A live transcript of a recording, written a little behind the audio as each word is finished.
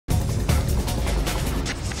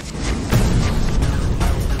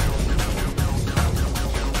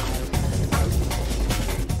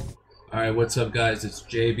Alright, what's up guys? It's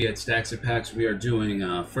JB at Staxx and Packz. We are doing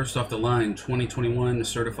first off the line 2021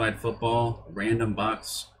 certified football random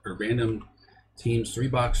box or random teams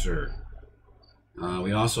 3-boxer.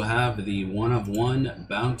 We also have the 1 of 1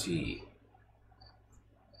 bounty.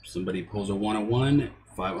 Somebody pulls a 1 of 1,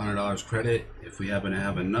 $500 credit. If we happen to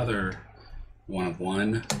have another 1 of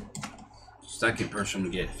 1, second person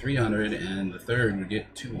would get 300 and the third would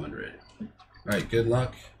get 200. Alright, good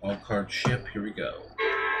luck. All cards ship. Here we go.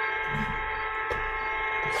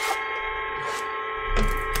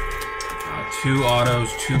 2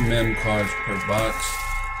 autos, 2 mem cards per box.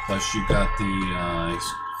 Plus you got the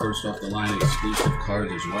first off the line exclusive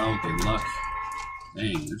cards as well. Good luck.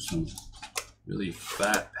 Dang, there's some really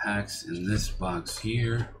fat packs in this box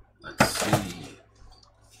here. Let's see.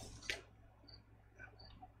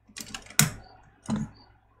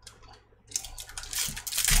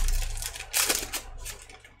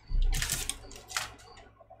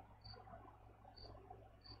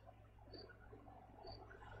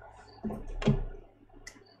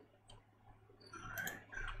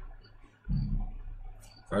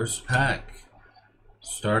 First pack,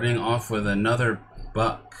 starting off with another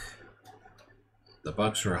buck. The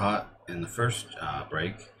Bucks were hot in the first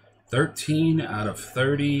break. 13 out of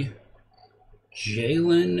 30.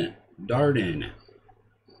 Jalen Darden.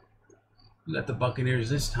 We got the Buccaneers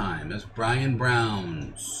this time. That's Brian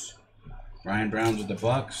Browns. Brian Browns with the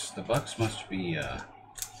Bucks. The Bucks must be a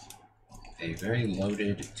very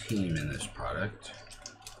loaded team in this product.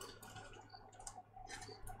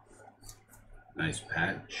 Nice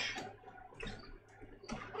patch.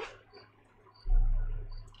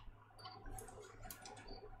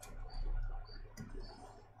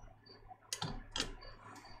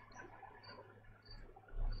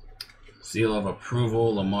 Seal of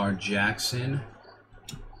approval, Lamar Jackson.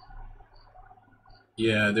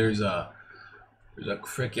 Yeah, there's a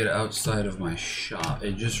cricket outside of my shop.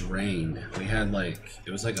 It just rained. We had it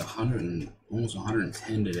was like 100 and almost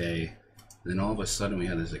 110 today. Then all of a sudden we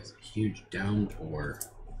had this huge downpour,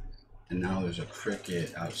 and now there's a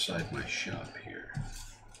cricket outside my shop here.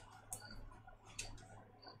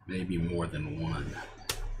 Maybe more than one.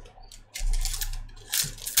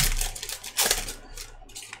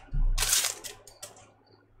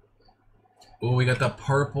 Oh, we got the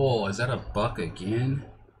purple. Is that a buck again?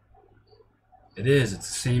 It is. It's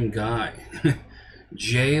the same guy.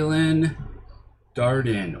 Jalen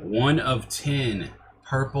Darden, 1 of 10.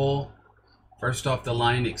 Purple. First off the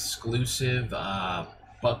line exclusive,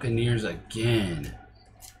 Buccaneers again.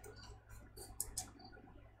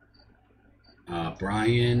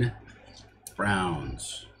 Brian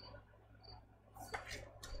Browns.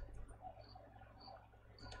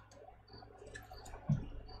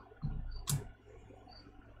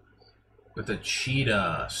 With the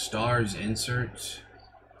cheetah stars insert.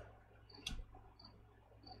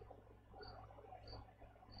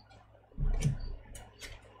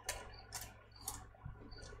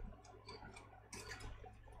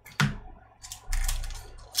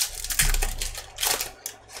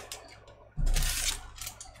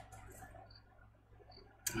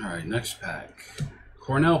 All right, next pack.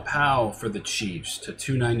 Cornell Powell for the Chiefs to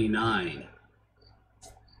 299.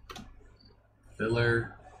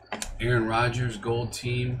 Filler, Aaron Rodgers gold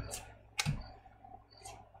team.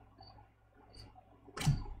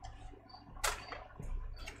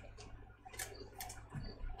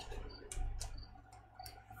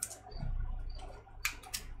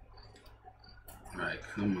 All right,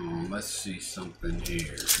 come on, let's see something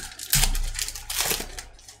here.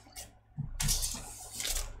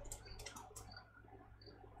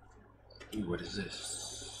 Ooh, what is this?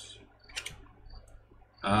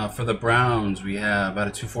 For the Browns, we have out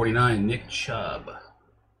of 249, Nick Chubb.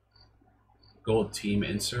 Gold team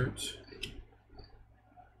insert.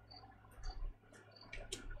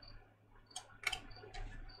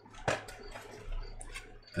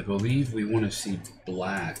 I believe we want to see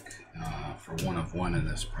black for 1 of 1 in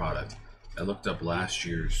this product. I looked up last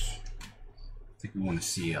year's. I think we want to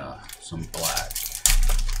see some black.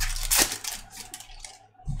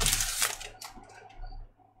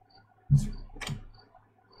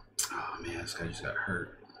 This guy just got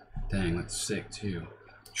hurt. Dang, that's sick too.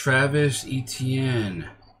 Travis Etienne,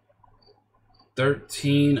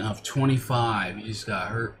 13 of 25. He just got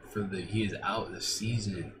hurt he is out this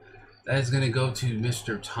season. That is gonna go to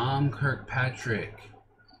Mr. Tom Kirkpatrick.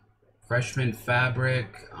 Freshman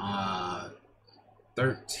fabric,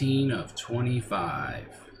 13 of 25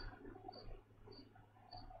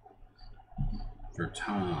 for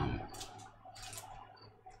Tom.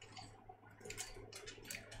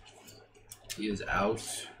 He is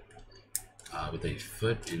out with a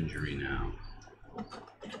foot injury now.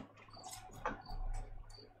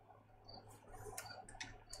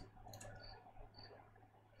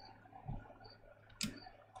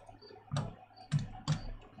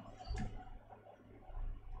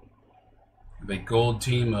 a gold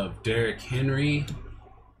team of Derrick Henry.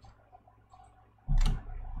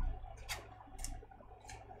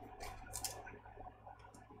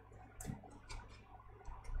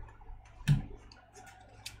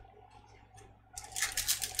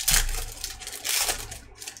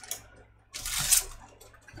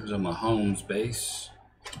 There's a Mahomes base.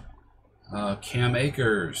 Cam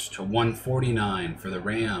Akers to 149 for the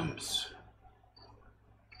Rams.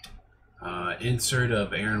 Insert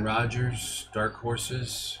of Aaron Rodgers, Dark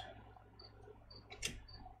Horses.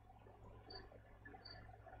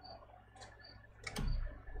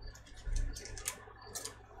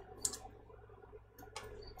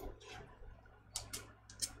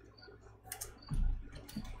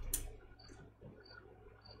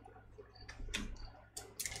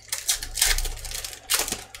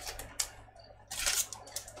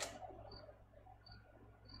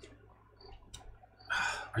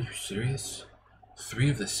 Are you serious? 3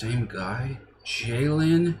 of the same guy?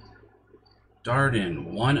 Jalen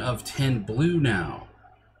Darden, 1 of 10 blue now.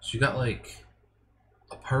 So you got like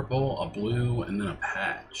a purple, a blue, and then a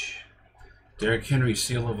patch. Derrick Henry,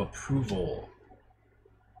 seal of approval.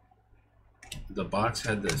 The box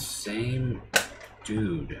had the same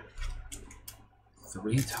dude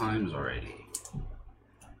 3 times already.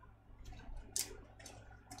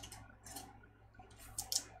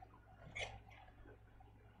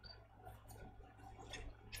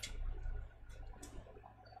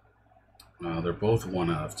 They're both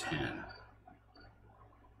 1 out of 10.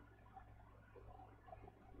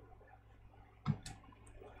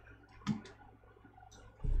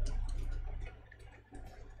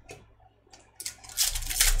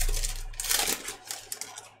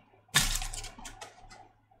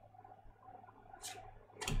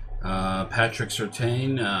 Patrick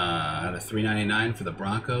Surtain out of 399 for the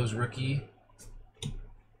Broncos rookie.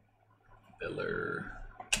 Biller.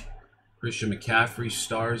 Christian McCaffrey,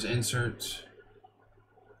 Stars insert.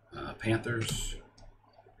 Panthers.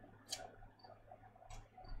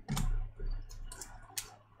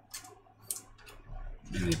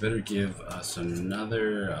 And they better give us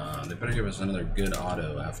another. They better give us another good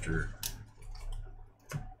auto after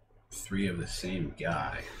 3 of the same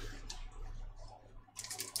guy.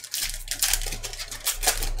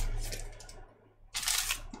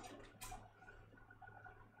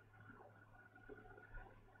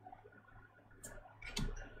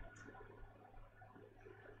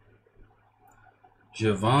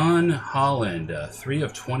 Javon Holland, 3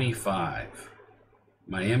 of 25.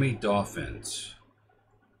 Miami Dolphins.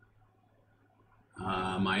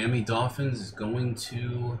 Miami Dolphins is going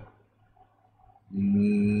to,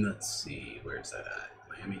 let's see, where's that at?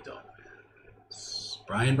 Miami Dolphins.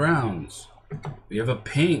 Brian Browns. We have a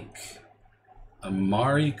pink.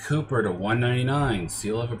 Amari Cooper to 199.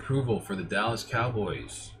 Seal of approval for the Dallas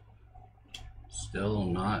Cowboys. Still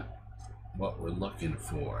not what we're looking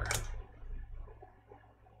for.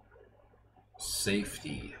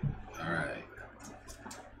 Safety. All right.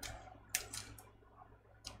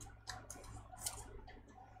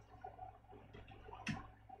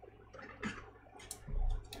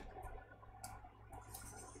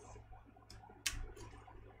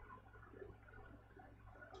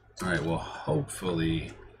 All right, well,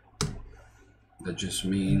 hopefully that just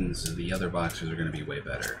means the other boxes are going to be way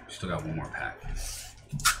better. Still got 1 more pack.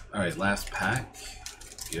 All right, last pack.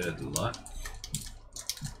 Good luck.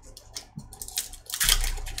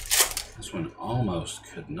 This one almost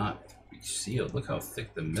could not be sealed. Look how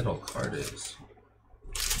thick the middle card is.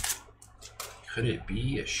 Could it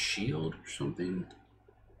be a shield or something?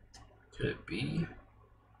 Could it be?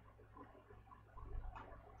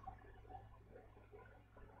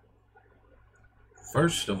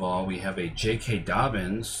 First of all, we have a J.K.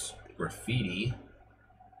 Dobbins graffiti.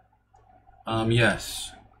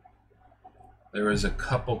 Yes. There is a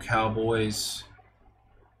couple Cowboys.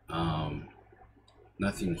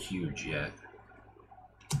 Nothing huge yet.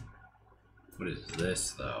 What is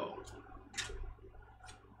this, though?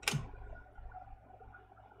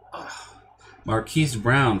 Marquise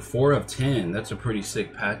Brown, 4 of 10. That's a pretty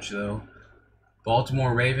sick patch, though.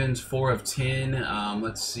 Baltimore Ravens, 4 of 10.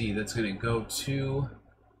 Let's see. That's going to go to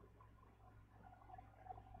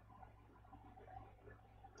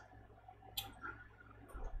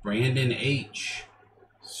Brandon H.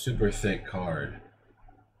 Super thick card.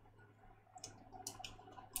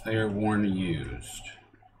 Player worn used.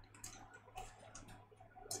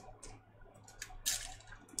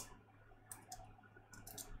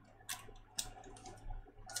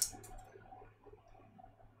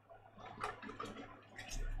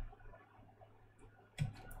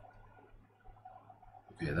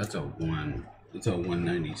 Yeah, that's a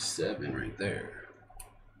 197 right there.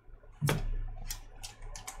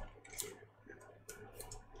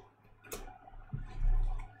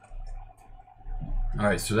 All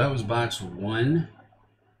right, so that was box 1.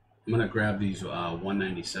 I'm gonna grab these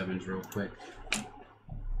 197s real quick.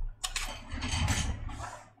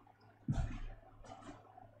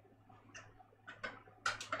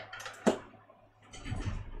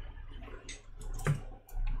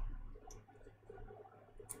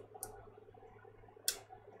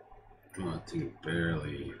 Oh, that thing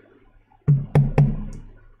barely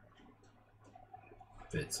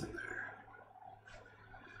fits in there.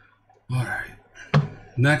 All right,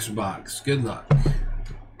 next box. Good luck.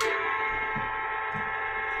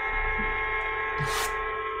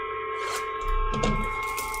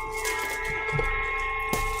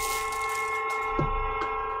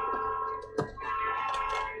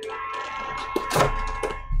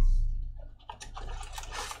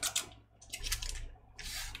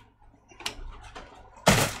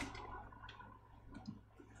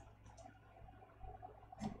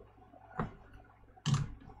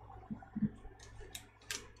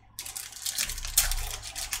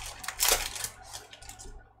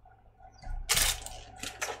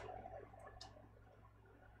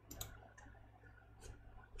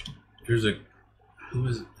 Here's a, who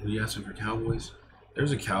is, are you asking for Cowboys?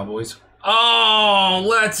 There's a Cowboys. Oh,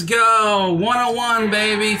 let's go. 101,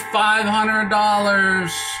 baby.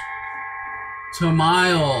 $500 to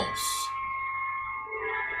Miles.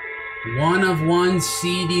 1 of 1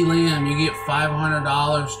 CD Lamb. You get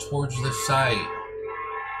 $500 towards the site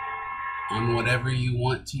on whatever you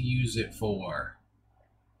want to use it for.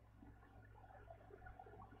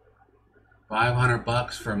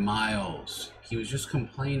 $500 for Miles. He was just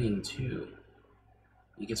complaining too.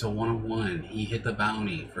 He gets a 1 of 1. He hit the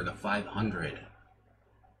bounty for the 500.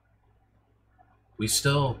 We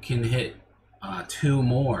still can hit 2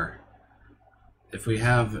 more. If we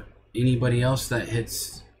have anybody else that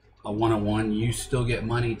hits a 1 of 1, you still get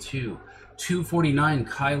money too. 249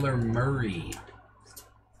 Kyler Murray.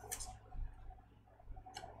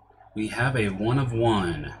 We have a 1 of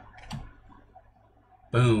 1.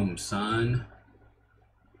 Boom, son.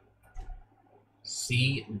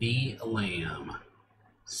 CD Lamb.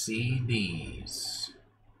 CDs.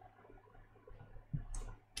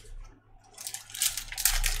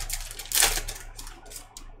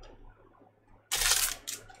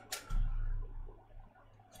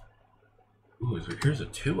 Ooh, here's a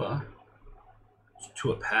Tua.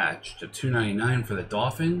 Tua patch to 299 for the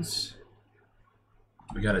Dolphins.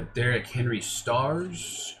 We got a Derrick Henry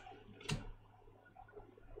Stars.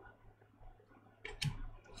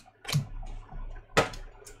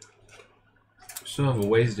 Still have a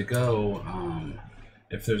ways to go.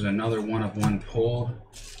 If there's another 1 of 1 pulled,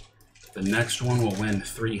 the next one will win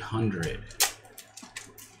 300.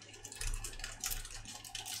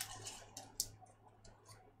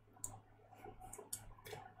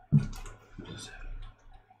 Just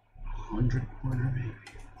 100 corner maybe.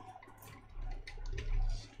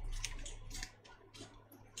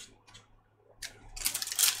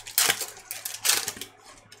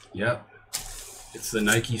 Yep. It's the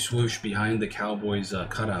Nike swoosh behind the Cowboys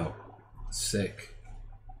cutout. Sick.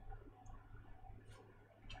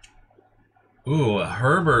 Ooh, a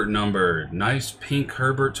Herbert numbered. Nice pink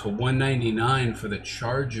Herbert to 199 for the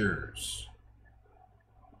Chargers.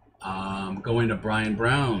 Going to Brian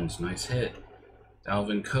Browns. Nice hit.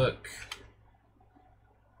 Dalvin Cook.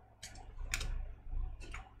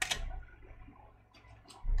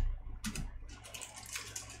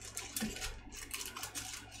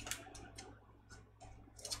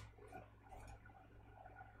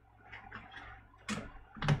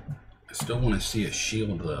 I still want to see a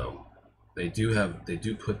shield though. They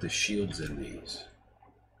do put the shields in these.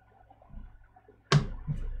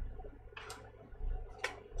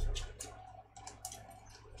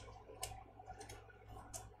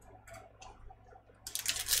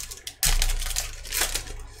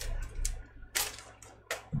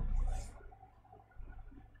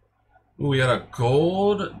 Ooh, we got a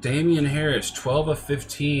gold Damian Harris, 12 of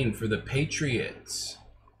 15 for the Patriots.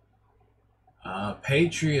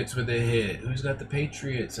 Patriots with a hit. Who's got the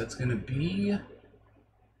Patriots? That's going to be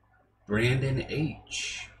Brandon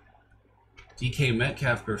H. DK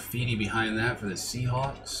Metcalf graffiti behind that for the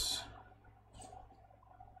Seahawks.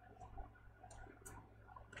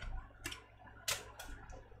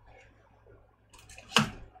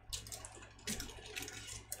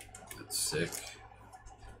 That's sick.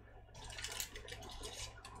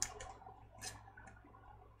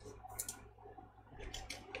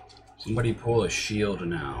 Somebody pull a shield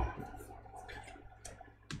now.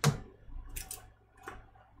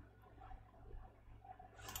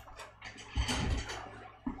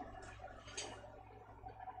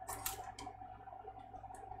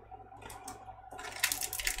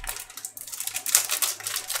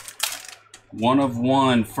 One of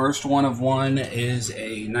one. First one of one is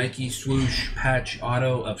a Nike swoosh patch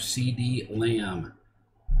auto of CD Lamb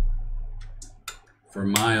for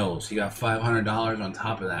Miles. He got $500 on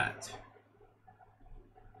top of that.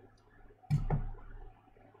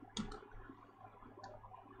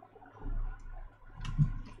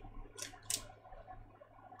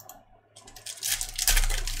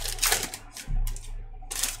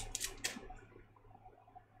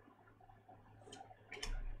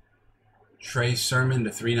 Trey Sermon to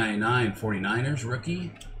 $3.99, 49ers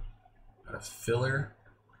rookie. Got a filler.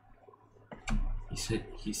 He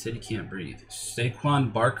said he can't breathe.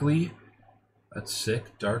 Saquon Barkley. That's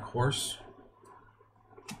sick. Dark horse.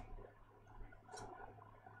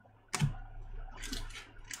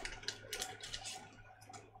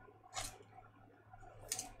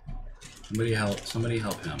 Somebody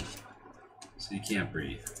help him. So he can't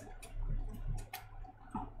breathe.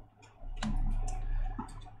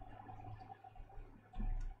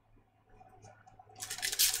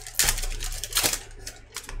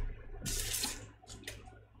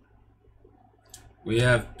 We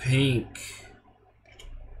have pink.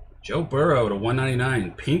 Joe Burrow to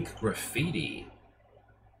 $199. Pink graffiti.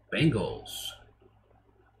 Bengals.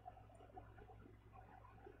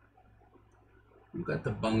 We've got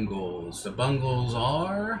the Bungles. The Bungles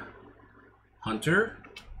are Hunter.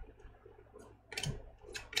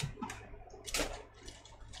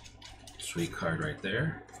 Sweet card right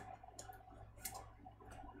there.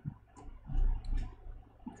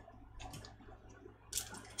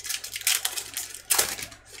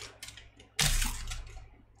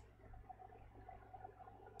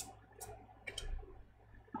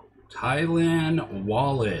 Tylan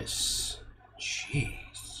Wallace.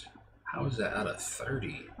 Jeez. How is that out of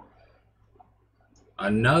 30?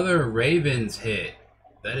 Another Ravens hit.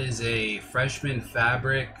 That is a freshman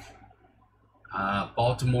fabric.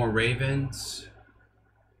 Baltimore Ravens.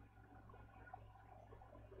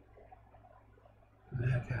 Who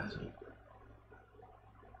the heck has it?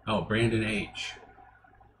 Oh, Brandon H.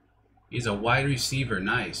 He's a wide receiver.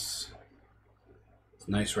 Nice. It's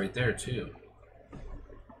nice right there, too.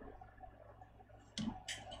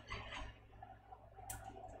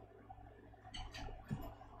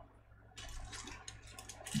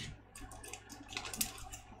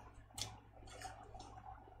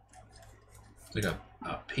 It's like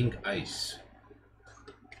a pink ice.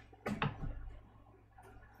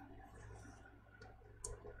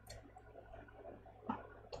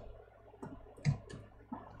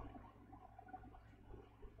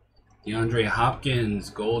 DeAndre Hopkins,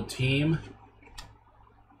 gold team.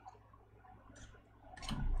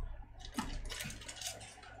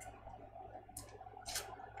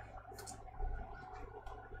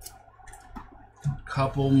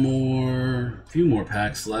 Few more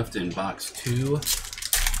packs left in box 2.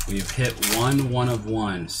 We've hit one of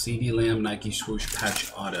one. CD Lamb Nike swoosh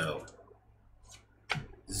patch auto.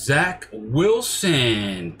 Zach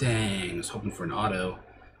Wilson. Dang, I was hoping for an auto.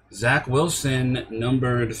 Zach Wilson,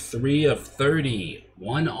 numbered 3 of 30.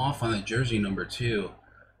 1 off on the jersey, number 2.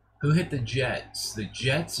 Who hit the Jets? The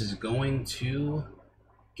Jets is going to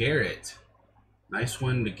Garrett. Nice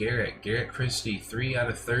one to Garrett. Garrett Christie, 3 out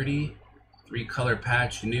of 30. 3 color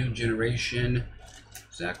patch, new generation.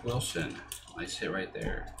 Zach Wilson. Nice hit right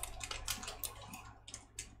there.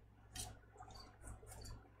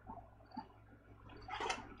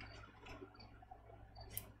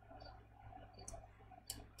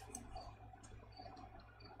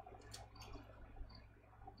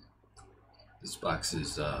 This box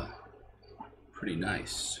is pretty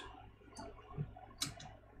nice.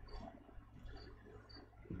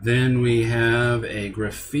 Then we have a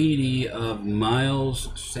graffiti of Miles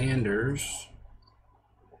Sanders.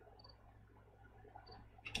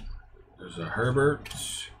 There's a Herbert.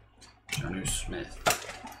 Jonnu Smith.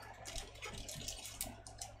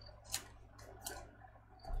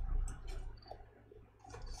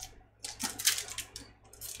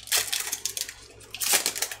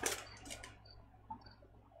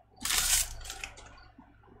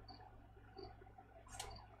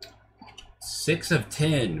 Six of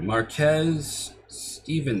 10, Marquez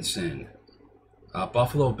Stevenson.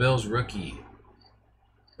 Buffalo Bills rookie.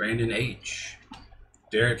 Brandon H.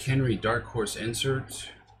 Derrick Henry, dark horse insert.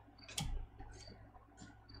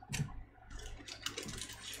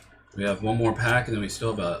 We have one more pack, and then we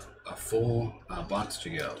still have a full box to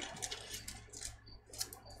go.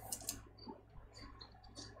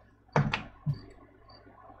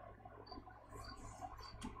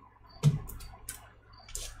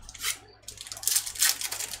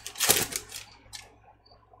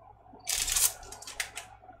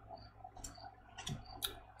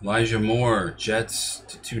 Elijah Moore, Jets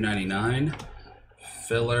to $2.99.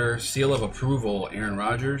 filler, seal of approval, Aaron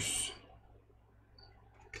Rodgers.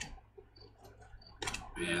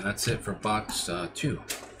 And that's it for box 2.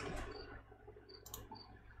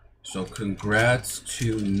 So congrats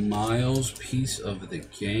to Miles, piece of the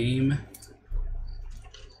game.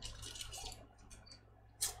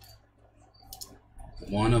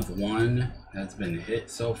 One of one has been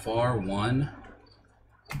hit so far. One.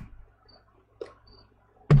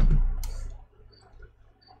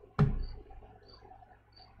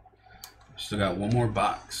 Still got one more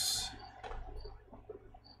box.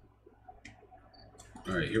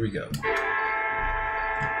 All right, here we go.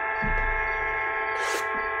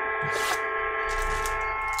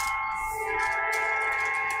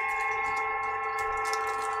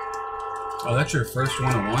 Oh, that's your first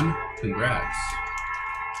one-of-one? Congrats.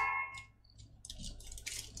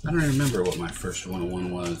 I don't remember what my first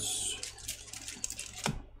one-of-one was.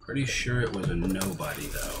 Pretty sure it was a nobody,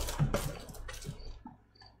 though.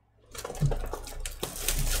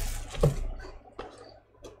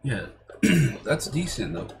 Yeah, that's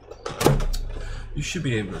decent, though. You should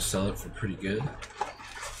be able to sell it for pretty good.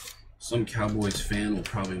 Some Cowboys fan will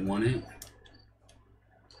probably want it.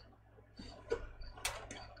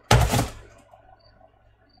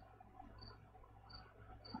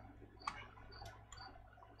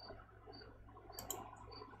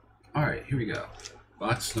 All right, here we go.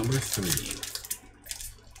 Box number 3.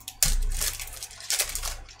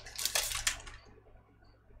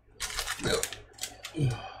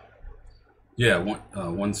 Yeah,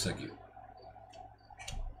 one second.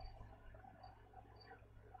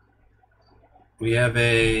 We have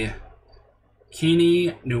a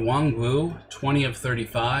Kini Nwangwu, 20 of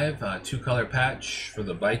 35, 2-color patch for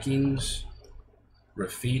the Vikings.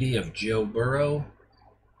 Graffiti of Joe Burrow.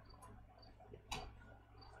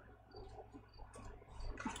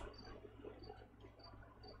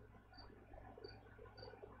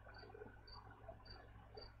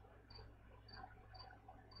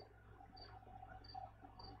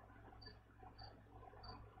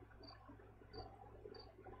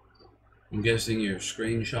 I'm guessing you're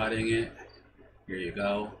screenshotting it. Here you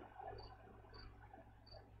go.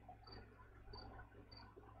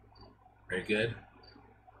 Very good.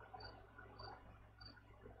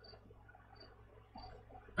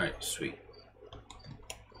 All right, sweet.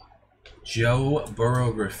 Joe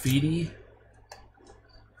Burrow graffiti.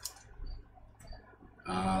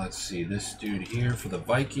 Let's see, this dude here for the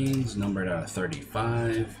Vikings, numbered out of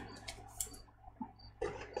 35.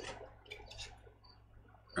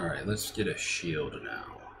 All right, let's get a shield now.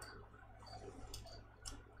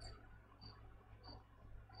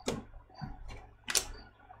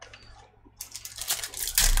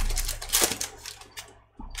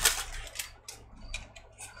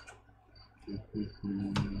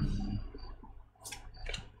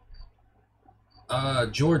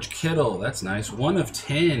 George Kittle, that's nice. 1 of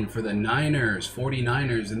 10 for the Niners,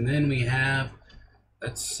 49ers. And then we have,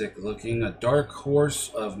 that's sick looking, a dark horse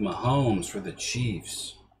of Mahomes for the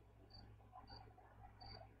Chiefs.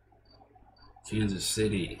 Kansas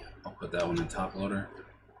City. I'll put that one in top loader.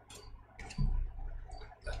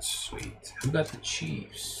 That's sweet. Who got the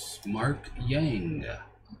Chiefs? Mark Yang.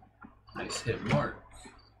 Nice hit, Mark.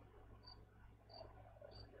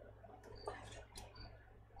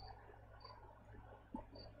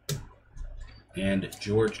 And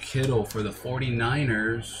George Kittle for the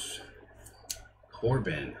 49ers.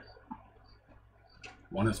 Corbin.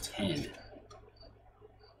 1 of 10.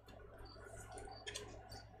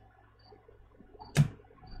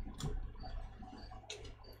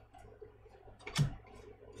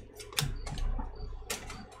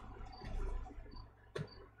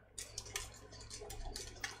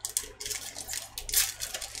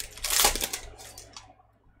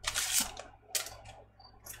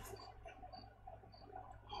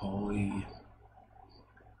 Holy,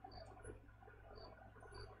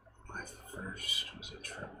 my first was a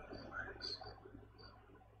Trevor Lawrence.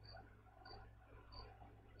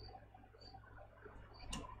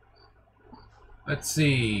 Let's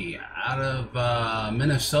see, out of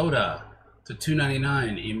Minnesota to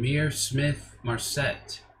 299, Emir Smith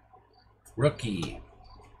Marset, rookie,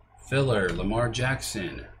 filler, Lamar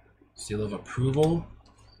Jackson, seal of approval.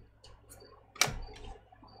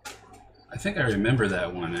 I think I remember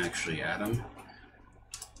that one actually, Adam.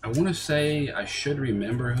 I want to say I should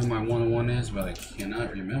remember who my 101 is, but I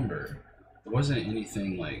cannot remember. It wasn't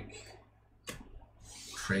anything like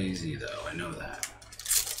crazy though, I know that.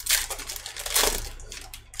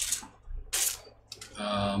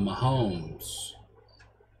 Mahomes.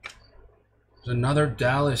 There's another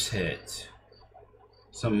Dallas hit.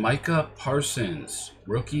 Some Micah Parsons,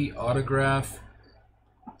 rookie autograph,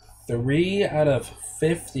 3 out of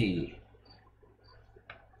 50.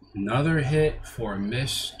 Another hit for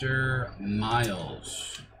Mr.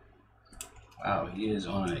 Miles. Wow, he is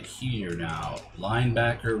on a heater now.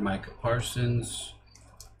 Linebacker Micah Parsons.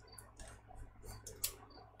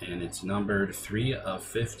 And it's numbered 3 of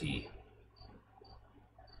 50.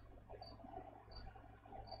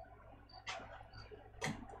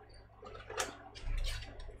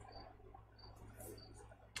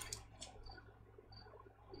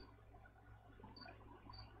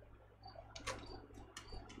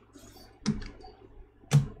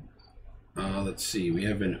 Let's see, we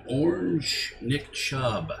have an orange Nick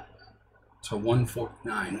Chubb to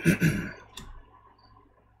 149.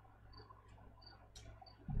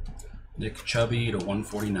 Nick Chubby to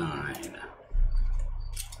 149.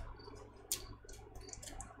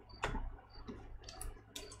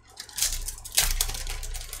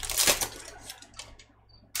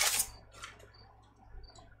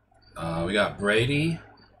 We got Brady.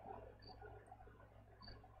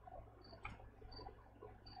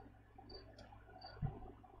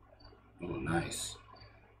 Oh, nice.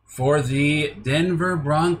 For the Denver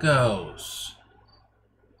Broncos,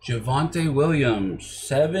 Javonte Williams,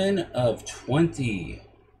 7 of 20.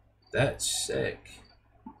 That's sick.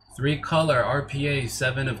 3-color RPA,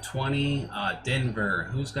 7 of 20. Denver.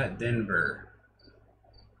 Who's got Denver?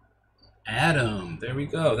 Adam. There we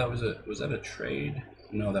go. That was that a trade?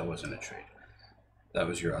 No, that wasn't a trade. That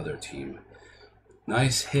was your other team.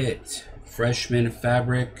 Nice hit. Freshman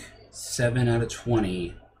fabric, 7 out of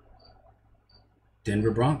 20.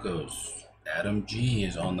 Denver Broncos. Adam G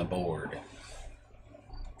is on the board.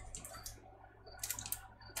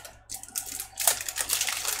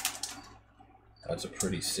 That's a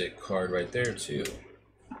pretty sick card right there, too.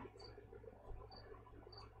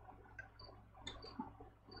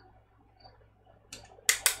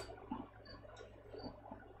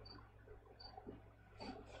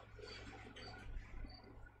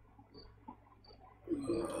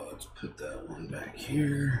 Let's put that one back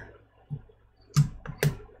here.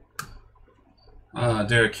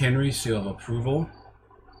 Derrick Henry, seal of approval.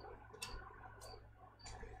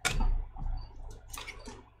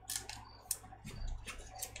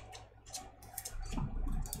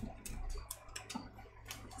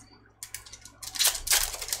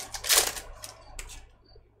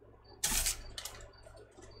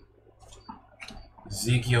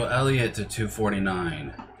 Ezekiel Elliott to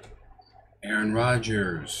 249. Aaron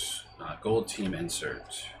Rodgers, gold team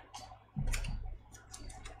insert.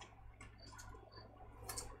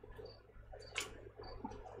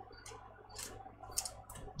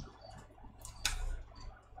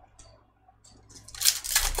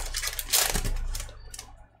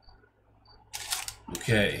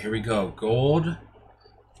 Okay, here we go. Gold.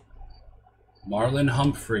 Marlon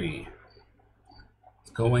Humphrey.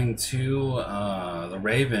 Going to the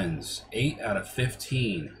Ravens. 8 out of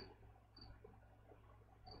 15.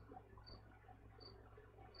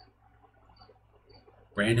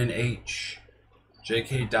 Brandon H.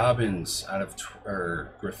 J.K. Dobbins out of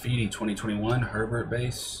Graffiti 2021. Herbert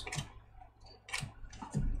base.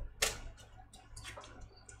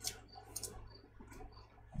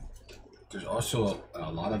 There's also a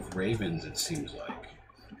lot of Ravens, it seems like.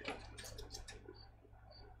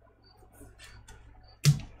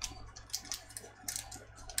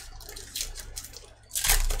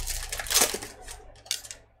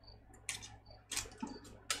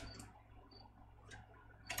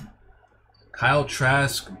 Kyle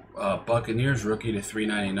Trask, Buccaneers, rookie to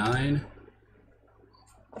 399.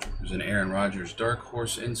 There's an Aaron Rodgers Dark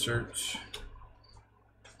Horse insert.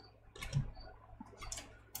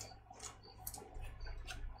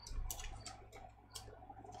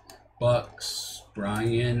 Bucks,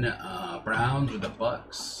 Brian Browns with the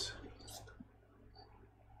Bucks.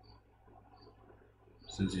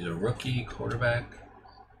 Since he's a rookie quarterback.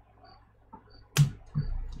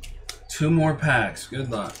 2 more packs.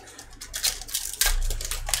 Good luck.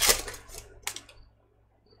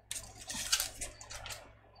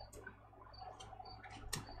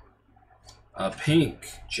 Pink,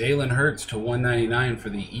 Jalen Hurts to 199 for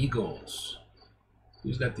the Eagles.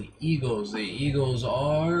 Who's got the Eagles? The Eagles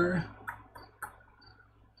are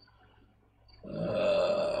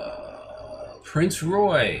Prince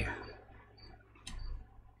Roy.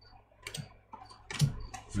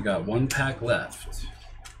 We got 1 pack left.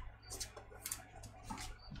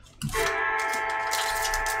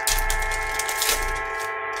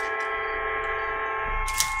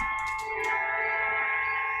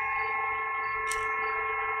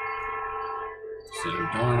 Sam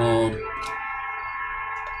Darnold,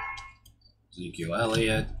 Ezekiel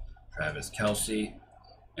Elliott, Travis Kelce,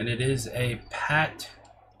 and it is a Pat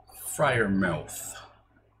Fryermouth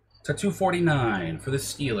to 249 for the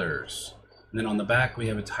Steelers. And then on the back, we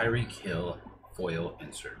have a Tyreek Hill foil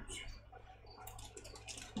insert.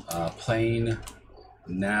 Plain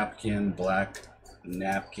napkin, black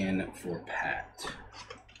napkin for Pat.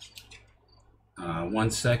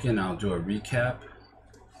 1 second, I'll do a recap.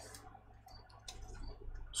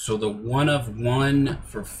 So the 1 of 1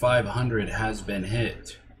 for 500 has been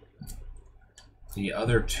hit. The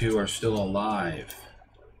other 2 are still alive.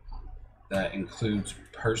 That includes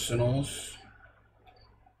personals,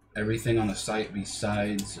 everything on the site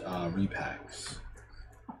besides repacks.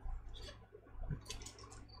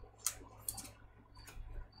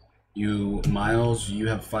 Miles, you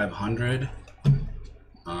have 500. I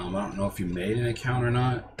don't know if you made an account or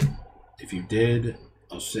not. If you did,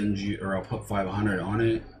 I'll send you, or I'll put 500 on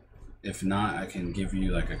it. If not, I can give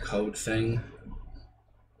you like a code thing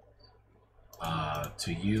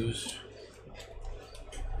to use.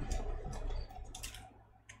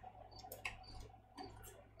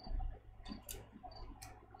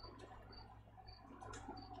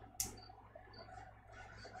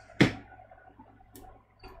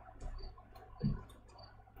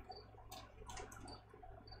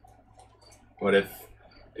 But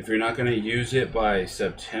if you're not going to use it by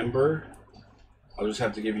September, I'll just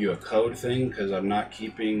have to give you a code thing because I'm not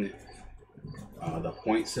keeping the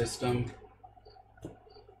point system.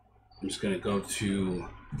 I'm just going to go to,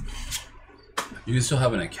 you can still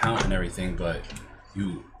have an account and everything, but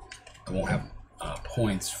I won't have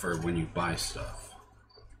points for when you buy stuff.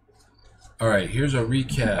 All right, here's a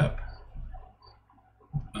recap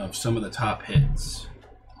of some of the top hits.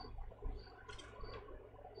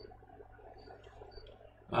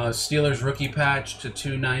 Steelers rookie patch to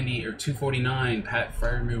 290 or 249, Pat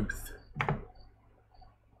Fryermuth.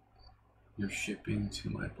 You're shipping to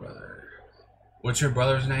my brother. What's your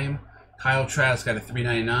brother's name? Kyle Trask out of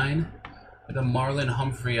 399. With a Marlon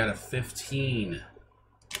Humphrey out of 15.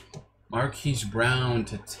 Marquise Brown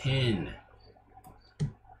to 10.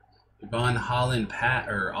 Von Holland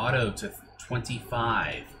auto to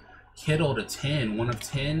 25. Kittle to 10, 1 of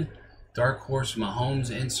 10. Dark Horse Mahomes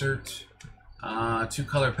insert.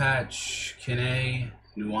 2-color patch, Kene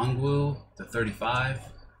Nwangwu to 35.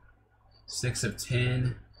 6 of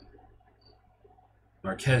 10.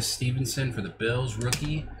 Marquez Stevenson for the Bills,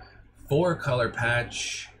 rookie. 4-color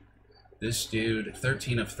patch, this dude,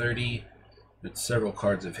 13 of 30. With several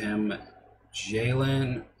cards of him.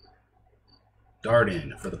 Jalen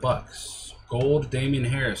Darden for the Bucks. Gold, Damian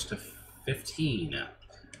Harris to 15.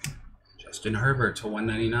 Justin Herbert to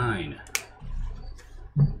 199.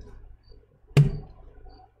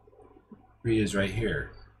 He is right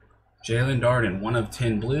here. Jalen Darden, 1 of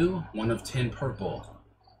 10 blue, 1 of 10 purple.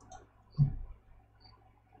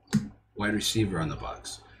 Wide receiver on the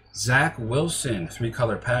Bucks. Zach Wilson,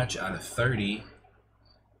 3-color patch out of 30.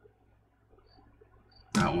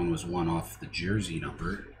 That one was 1 off the jersey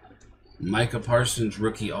number. Micah Parsons,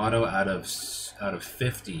 rookie auto out of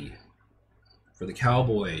 50. For the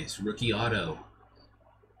Cowboys, rookie auto,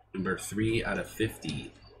 number 3 out of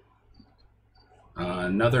 50.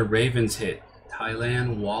 Another Ravens hit,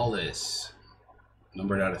 Tylan Wallace,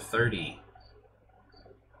 numbered out of 30.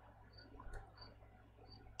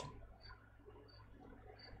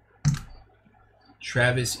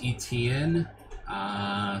 Travis Etienne,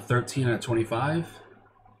 13 out of 25.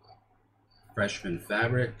 Freshman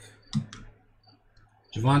fabric.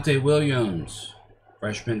 Javonte Williams,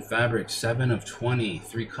 freshman fabric, 7 of 20.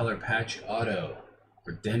 3-color patch auto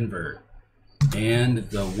for Denver. And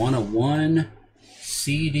the 1 of 1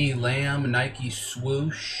 CD Lamb Nike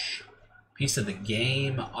swoosh, piece of the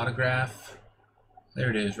game autograph. There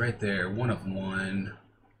it is right there, 1 of 1,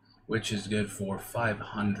 which is good for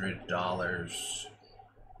 $500.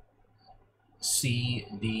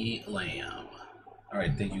 CD Lamb. All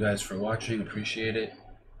right, thank you guys for watching. Appreciate it.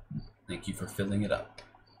 Thank you for filling it up.